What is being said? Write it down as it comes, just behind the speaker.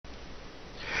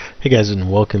Hey guys,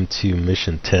 and welcome to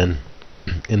Mission 10.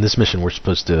 In this mission we're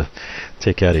supposed to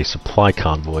take out a supply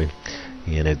convoy,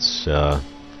 and it's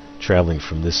traveling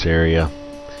from this area,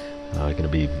 going to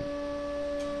be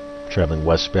traveling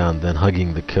westbound, then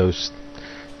hugging the coast,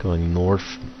 going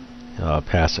north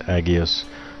past Agios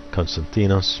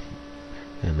Konstantinos,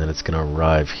 and then it's going to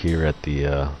arrive here at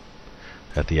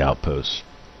the outpost.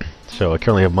 So I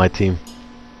currently have my team.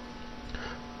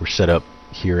 We're set up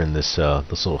here in this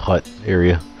little hut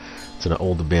area. It's an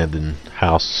old abandoned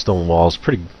house, stone walls,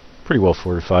 pretty well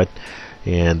fortified.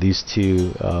 And these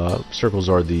two circles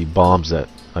are the bombs that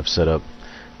I've set up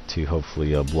to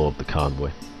hopefully blow up the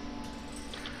convoy.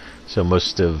 So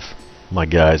most of my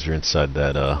guys are inside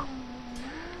that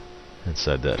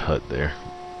hut there.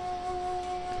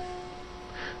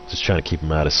 Just trying to keep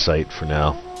them out of sight for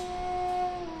now,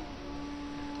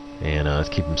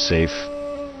 and keep them safe.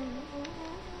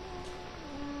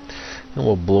 And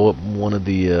we'll blow up one of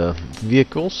the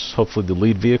vehicles, hopefully the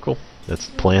lead vehicle. That's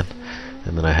the plan.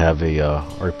 And then I have a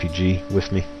RPG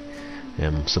with me,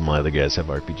 and some of my other guys have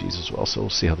RPGs as well, so we'll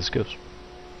see how this goes.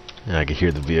 And I can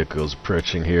hear the vehicles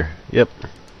approaching here. Yep.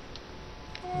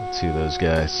 Two of those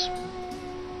guys.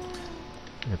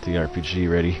 Got the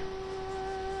RPG ready.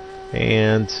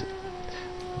 And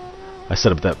I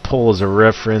set up that pole as a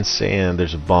reference, and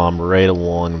there's a bomb right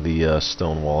along the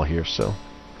stone wall here, so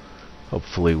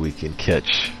hopefully we can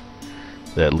catch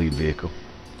that lead vehicle.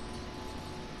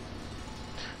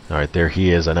 Alright, there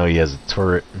he is. I know he has a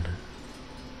turret.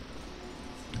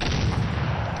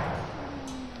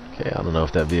 Okay, I don't know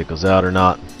if that vehicle's out or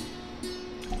not.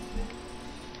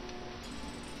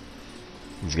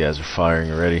 These guys are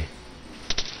firing already.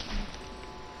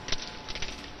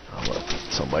 I'm gonna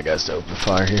tell my guys to open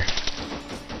fire here.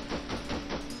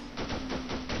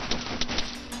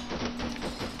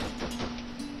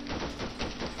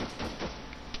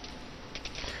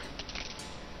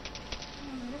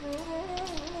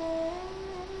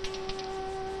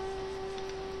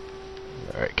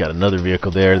 Alright, got another vehicle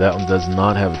there. That one does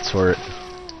not have a turret,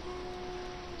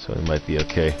 so it might be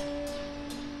okay.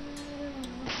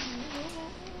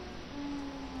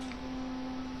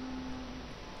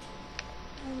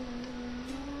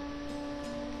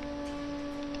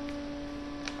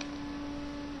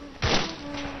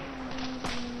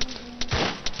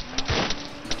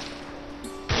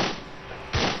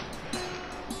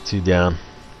 Two down.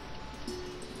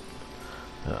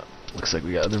 Looks like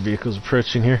we got other vehicles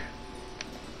approaching here.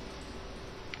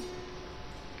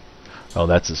 Oh,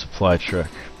 that's a supply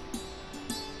truck.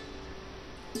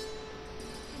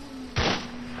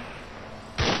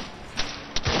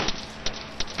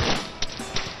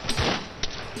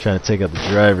 Trying to take out the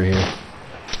driver here.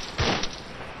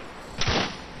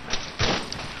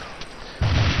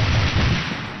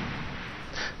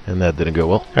 And that didn't go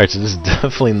well. Alright, so this is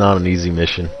definitely not an easy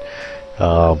mission.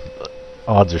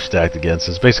 Odds are stacked against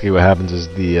us. Basically what happens is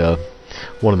the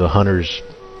one of the hunters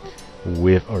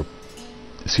with, or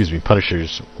excuse me,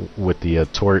 punishers with the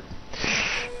turret,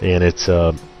 and it's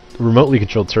a remotely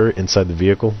controlled turret inside the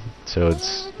vehicle, so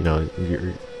it's, you know,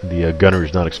 the gunner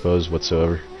is not exposed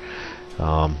whatsoever.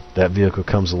 That vehicle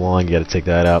comes along, you got to take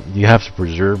that out. You have to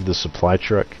preserve the supply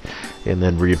truck, and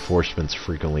then reinforcements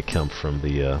frequently come from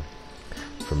the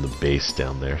base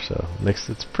down there. So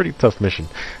it's a pretty tough mission.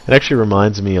 It actually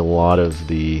reminds me a lot of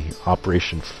the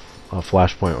Operation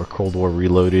Flashpoint or Cold War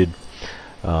Reloaded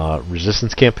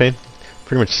resistance campaign.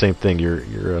 Pretty much the same thing.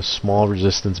 You're a small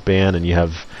resistance band, and you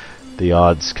have the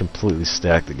odds completely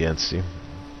stacked against you.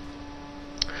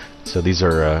 So these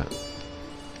are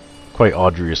quite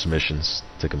arduous missions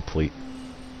to complete.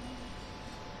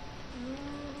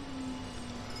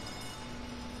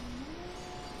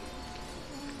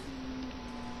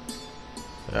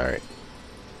 Alright.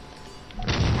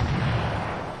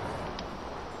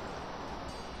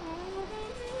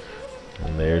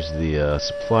 And there's the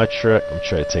supply truck. I'm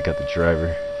trying to take out the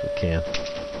driver if we can.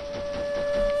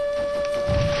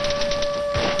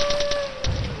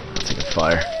 Taking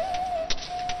fire.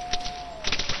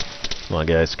 Come on,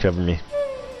 guys, cover me.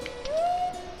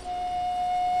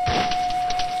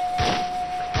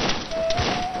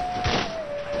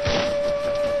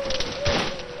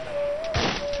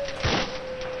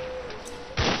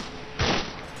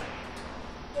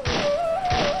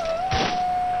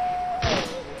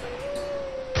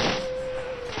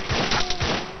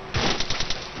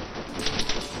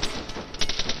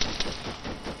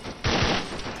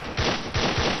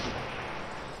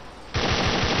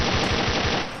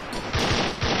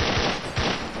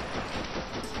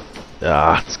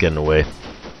 Ah, it's getting away.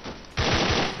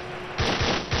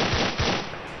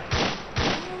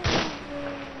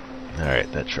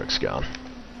 Alright, that truck's gone.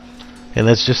 And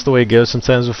that's just the way it goes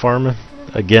sometimes with ARMA.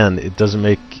 Again, it doesn't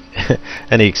make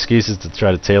any excuses to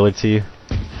try to tailor to you.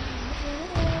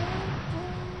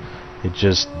 It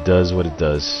just does what it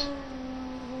does.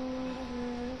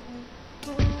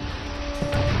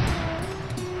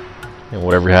 And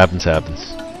whatever happens,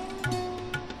 happens.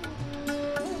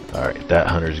 Alright, that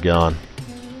hunter's gone.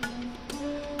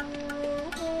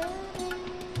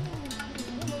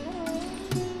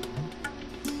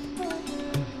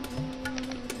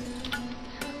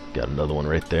 Got another one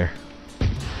right there.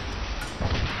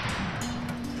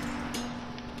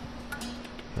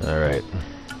 Alright.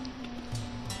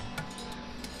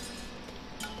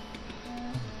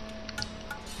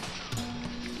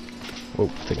 Whoa,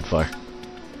 taking fire.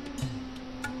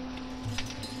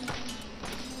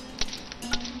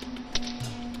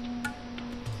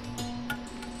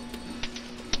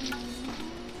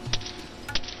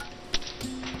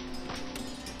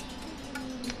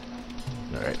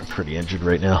 Alright, I'm pretty injured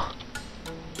right now.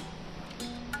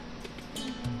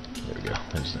 There we go.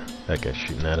 There's that guy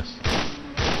shooting at us.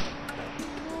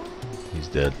 He's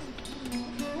dead.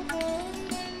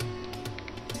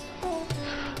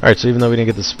 Alright, so even though we didn't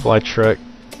get the supply truck,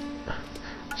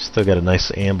 still got a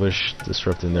nice ambush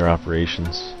disrupting their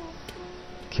operations.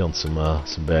 Killing some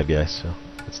bad guys, so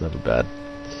that's never bad.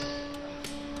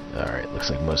 Alright, looks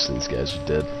like most of these guys are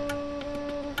dead.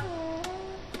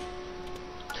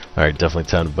 Alright, definitely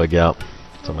time to bug out.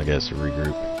 Tell my guys to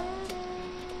regroup.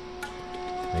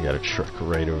 I got a truck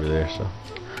right over there, so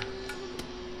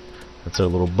that's our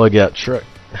little bug out truck.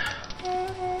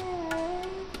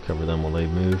 Cover them while they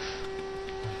move.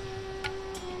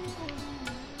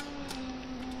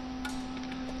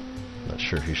 Not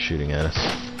sure who's shooting at us.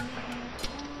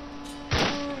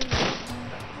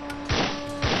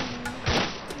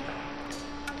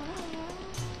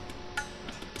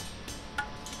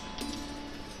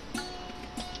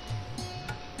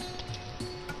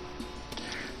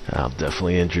 I'm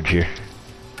definitely injured here.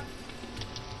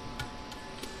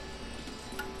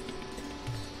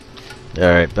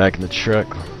 Alright, back in the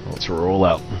truck. Let's roll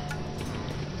out.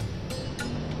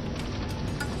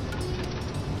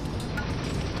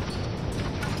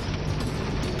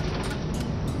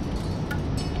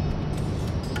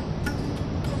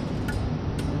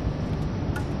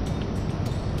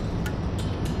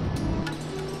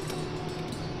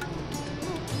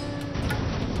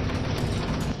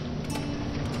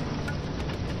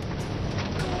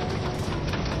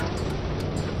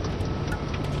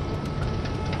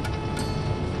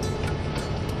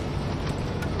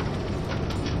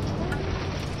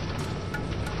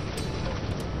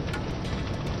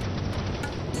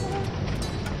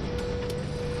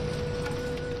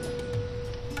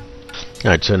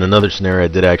 Alright, so in another scenario I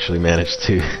did actually manage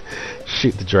to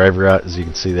shoot the driver out, as you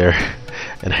can see there,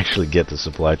 and actually get the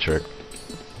supply truck.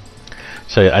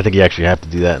 So I think you actually have to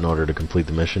do that in order to complete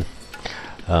the mission.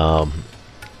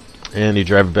 And you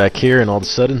drive it back here, and all of a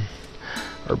sudden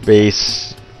our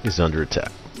base is under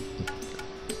attack.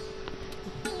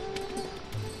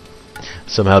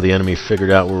 Somehow the enemy figured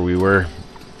out where we were,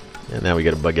 and now we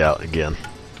gotta bug out again.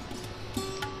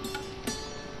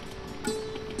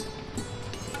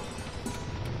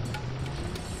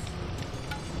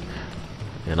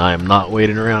 And I am not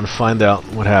waiting around to find out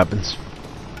what happens.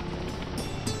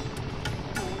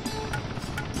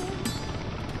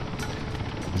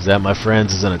 That, my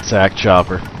friends, is an attack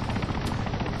chopper.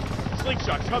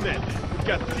 Slingshot, come in. We've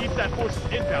got CSAT forces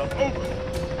inbound. Over.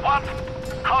 What?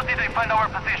 How did they find our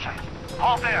position?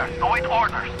 Hold there. Await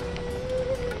orders.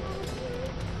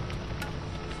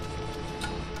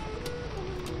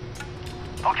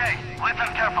 Okay, listen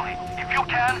carefully. If you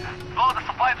can, blow the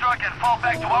supply truck and fall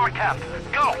back to our camp.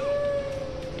 Go!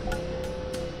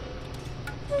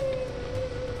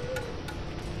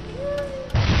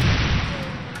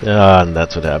 And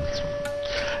that's what happens.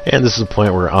 And this is a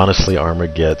point where honestly ARMA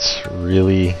gets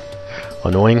really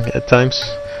annoying at times,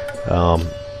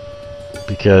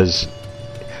 because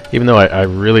even though I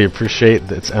really appreciate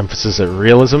its emphasis at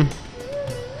realism,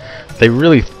 they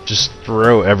really just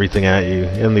throw everything at you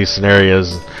in these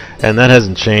scenarios, and that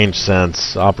hasn't changed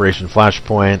since Operation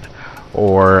Flashpoint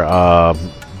or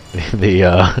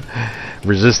the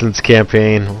Resistance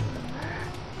campaign.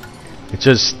 It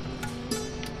just,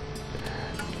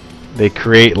 they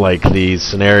create like these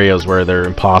scenarios where they're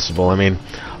impossible. I mean,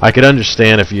 I could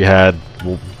understand if you had,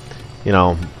 you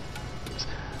know,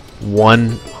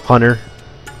 one hunter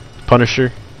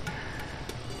Punisher,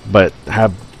 but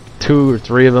have 2 or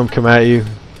 3 of them come at you.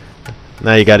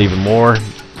 Now you got even more. It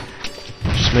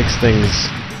just makes things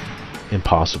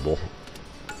impossible.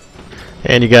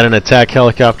 And you got an attack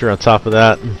helicopter on top of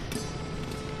that.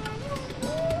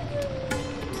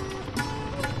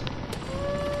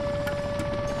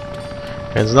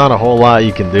 There's not a whole lot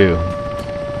you can do.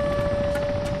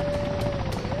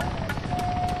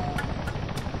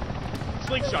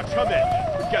 Slingshots, come in.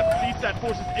 We've got CSAT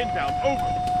forces inbound. Over.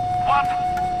 What?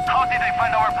 How did they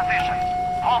find our position?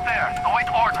 Hold there. Await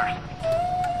orders.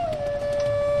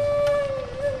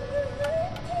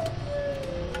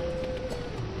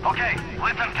 Okay,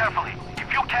 listen carefully.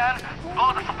 If you can,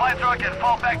 blow the supply truck and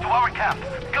fall back to our camp.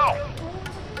 Go!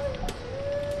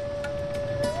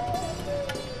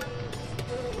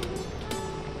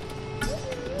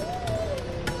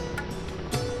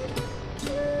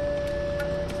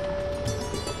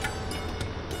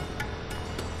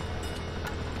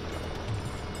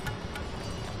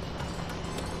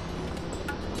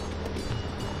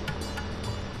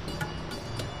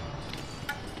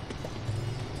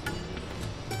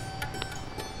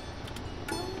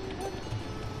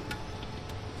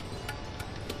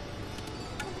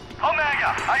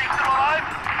 Are you still alive?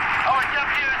 Our camp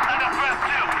here is under threat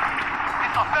too.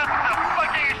 This offense is a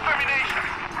fucking extermination.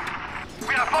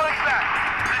 We are falling back.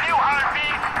 The new RV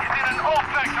is in an old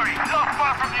factory not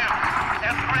far from you.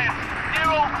 And sprint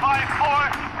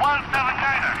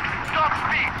 054179er. Stop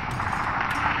speed.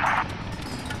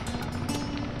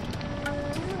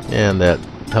 And that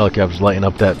helicopter's lighting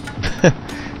up that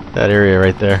that area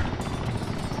right there.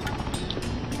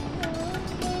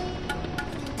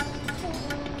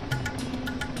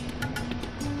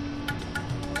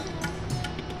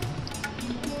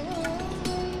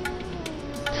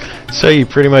 So you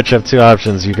pretty much have two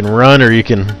options. You can run or you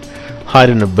can hide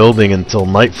in a building until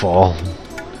nightfall.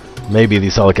 Maybe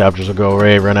these helicopters will go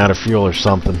away, run out of fuel or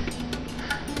something.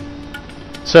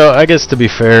 So I guess to be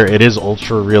fair, it is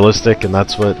ultra realistic and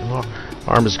that's what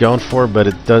ARMA's going for, but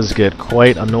it does get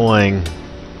quite annoying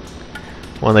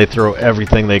when they throw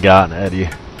everything they got at you.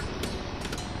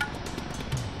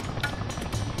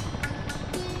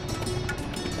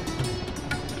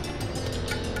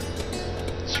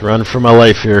 Just run for my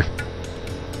life here.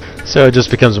 So it just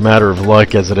becomes a matter of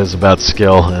luck as it is about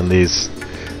skill in these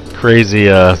crazy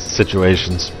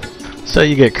situations. So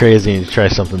you get crazy and you try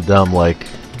something dumb like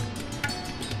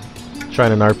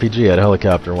trying an RPG at a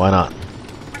helicopter, why not?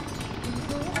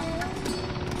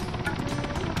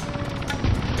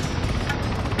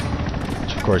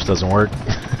 Which of course doesn't work.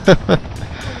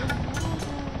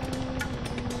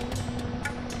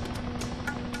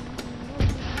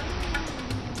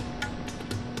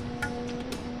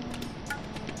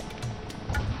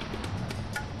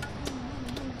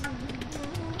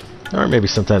 Or maybe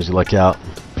sometimes you luck out.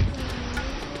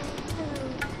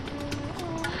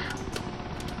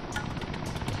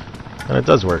 And it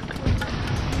does work.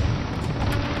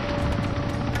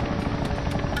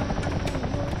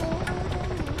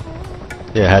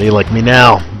 Yeah, how do you like me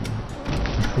now?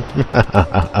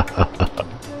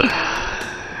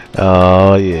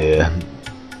 Oh yeah.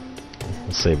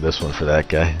 We'll save this one for that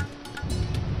guy.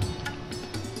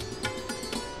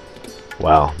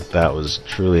 Wow, that was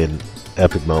truly an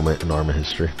epic moment in ARMA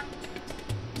history.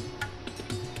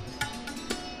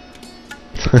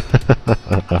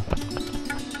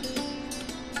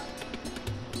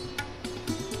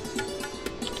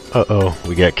 Uh-oh,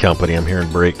 we got company. I'm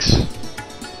hearing brakes.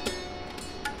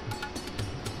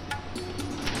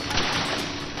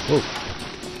 Whoa.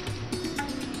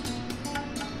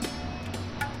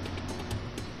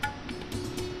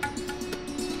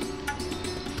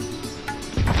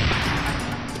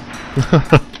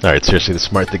 Alright, seriously, the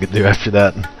smart thing to do after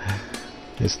that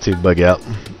is to bug out.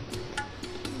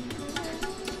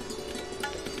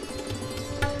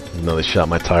 No, they shot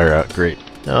my tire out. Great.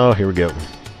 Oh, here we go.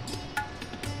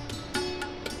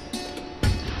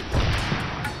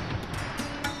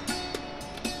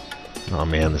 Oh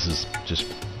man, this is just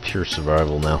pure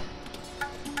survival now.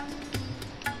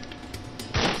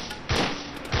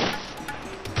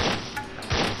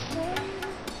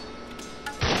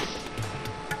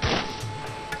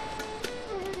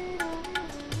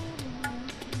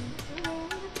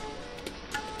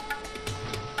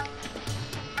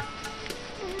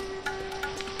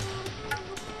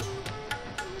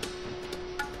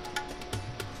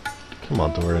 Come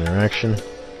on, door interaction.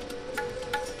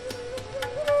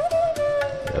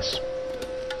 Yes.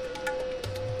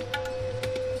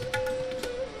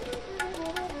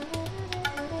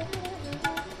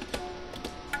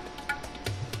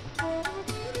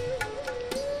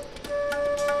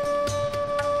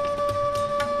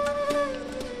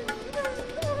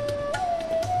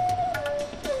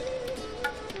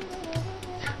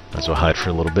 Might as well hide for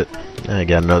a little bit. I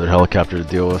got another helicopter to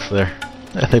deal with there.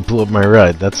 They blew up my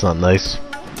ride. That's not nice.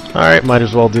 Alright, might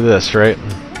as well do this, right?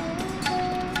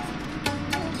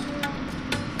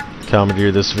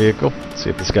 Commandeer this vehicle. See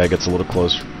if this guy gets a little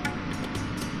closer.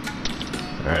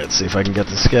 Alright, let's see if I can get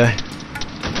this guy.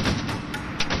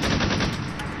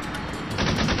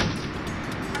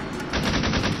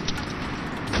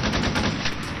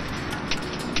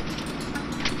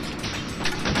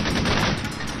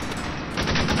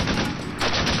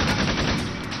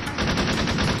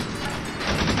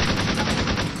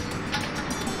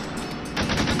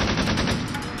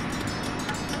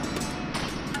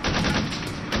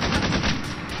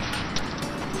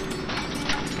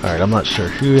 Alright, I'm not sure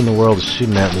who in the world is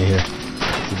shooting at me here.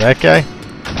 Is it that guy?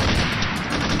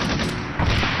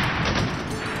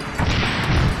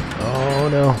 Oh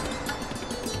no.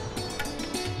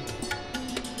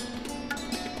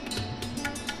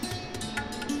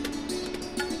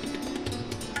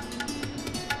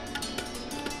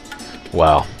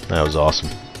 Wow, that was awesome.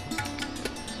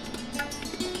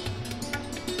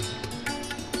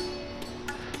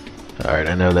 Alright,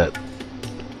 I know that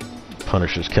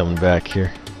Punisher's coming back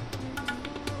here.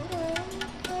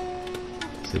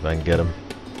 See if I can get him.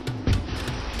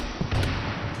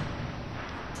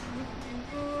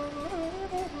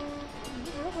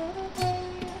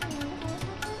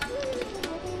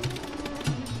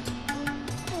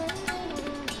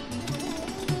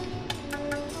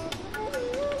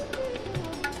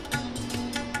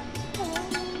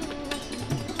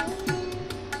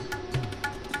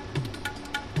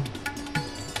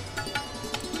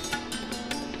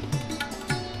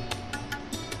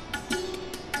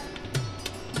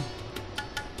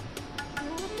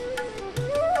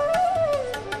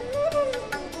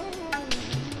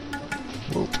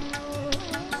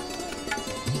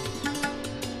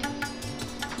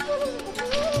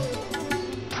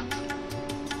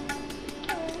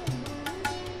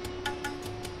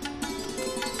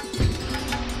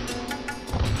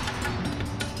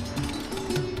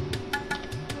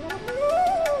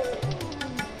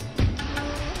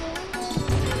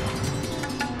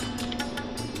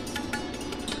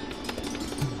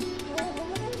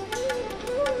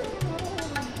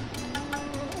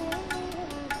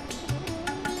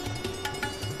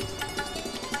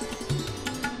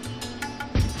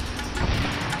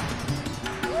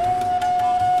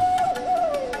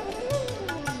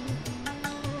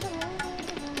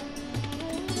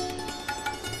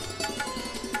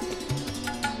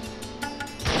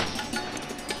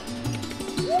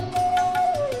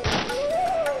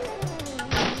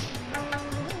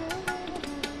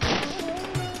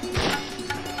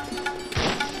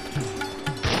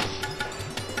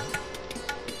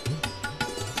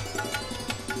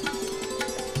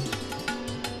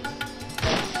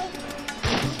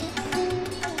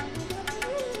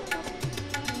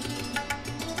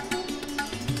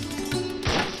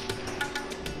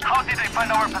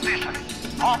 Find our position.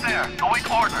 Hold there, await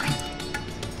orders.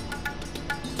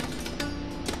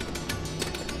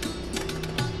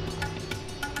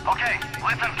 Okay,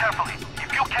 listen carefully.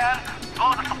 If you can,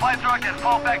 blow the supply truck and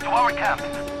fall back to our camp.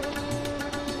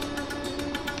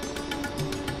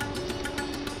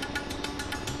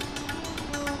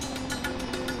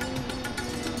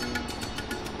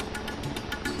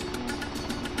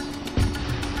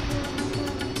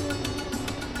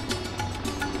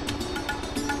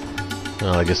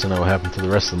 Well, I guess I know what happened to the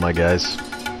rest of my guys.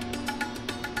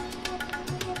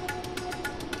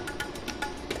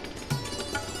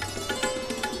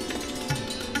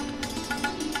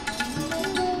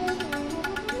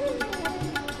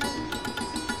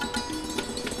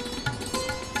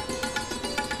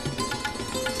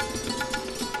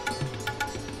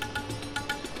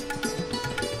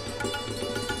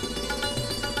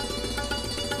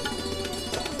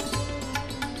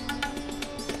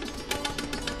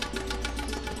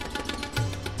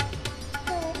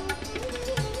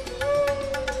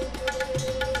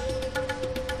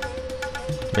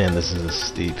 Man, this is a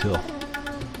steep hill.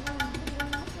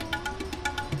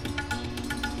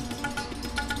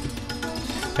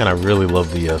 And I really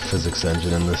love the physics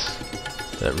engine in this.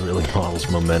 That really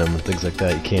models momentum and things like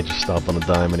that. You can't just stop on a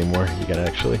dime anymore. You gotta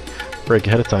actually brake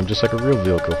ahead of time, just like a real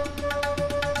vehicle.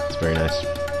 It's very nice.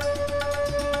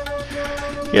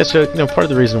 Yeah, so part of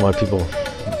the reason why people,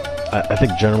 I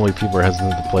think generally people are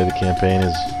hesitant to play the campaign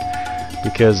is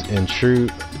because in true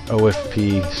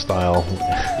OFP style,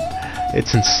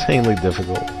 it's insanely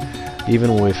difficult,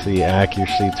 even with the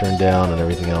accuracy turned down and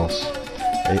everything else.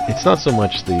 It's not so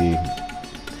much the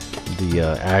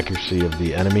accuracy of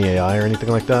the enemy AI or anything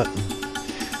like that.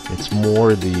 It's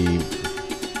more the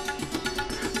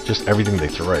just everything they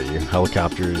throw at you.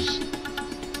 Helicopters,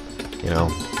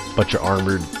 bunch of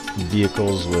armored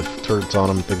vehicles with turrets on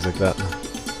them, things like that.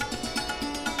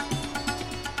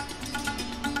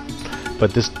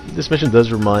 But this mission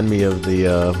does remind me of the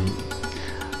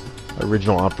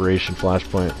original Operation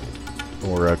Flashpoint,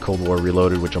 or Cold War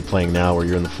Reloaded, which I'm playing now, where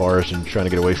you're in the forest and trying to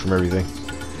get away from everything.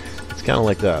 It's kind of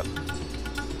like that.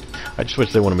 I just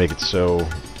wish they want to make it so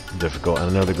difficult.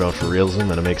 And I know they're going for realism,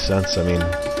 and it makes sense. I mean,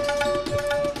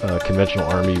 a conventional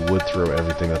army would throw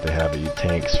everything that they have at you: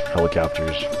 tanks,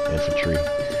 helicopters, infantry,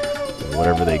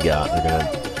 whatever they got. They're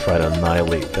going to try to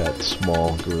annihilate that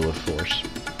small guerrilla force.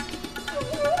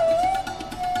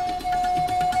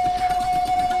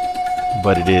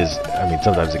 But it is, I mean,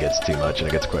 sometimes it gets too much, and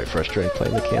it gets quite frustrating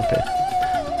playing the campaign.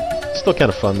 It's still kind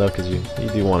of fun, though, because you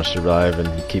do want to survive and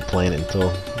you keep playing it until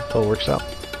it works out.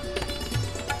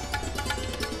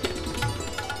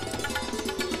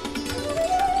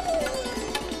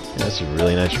 Yeah, that's a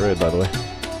really nice road, by the way.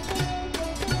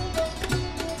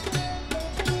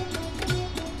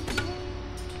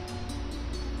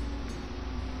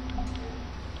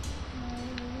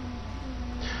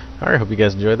 Alright, hope you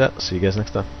guys enjoyed that. See you guys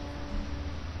next time.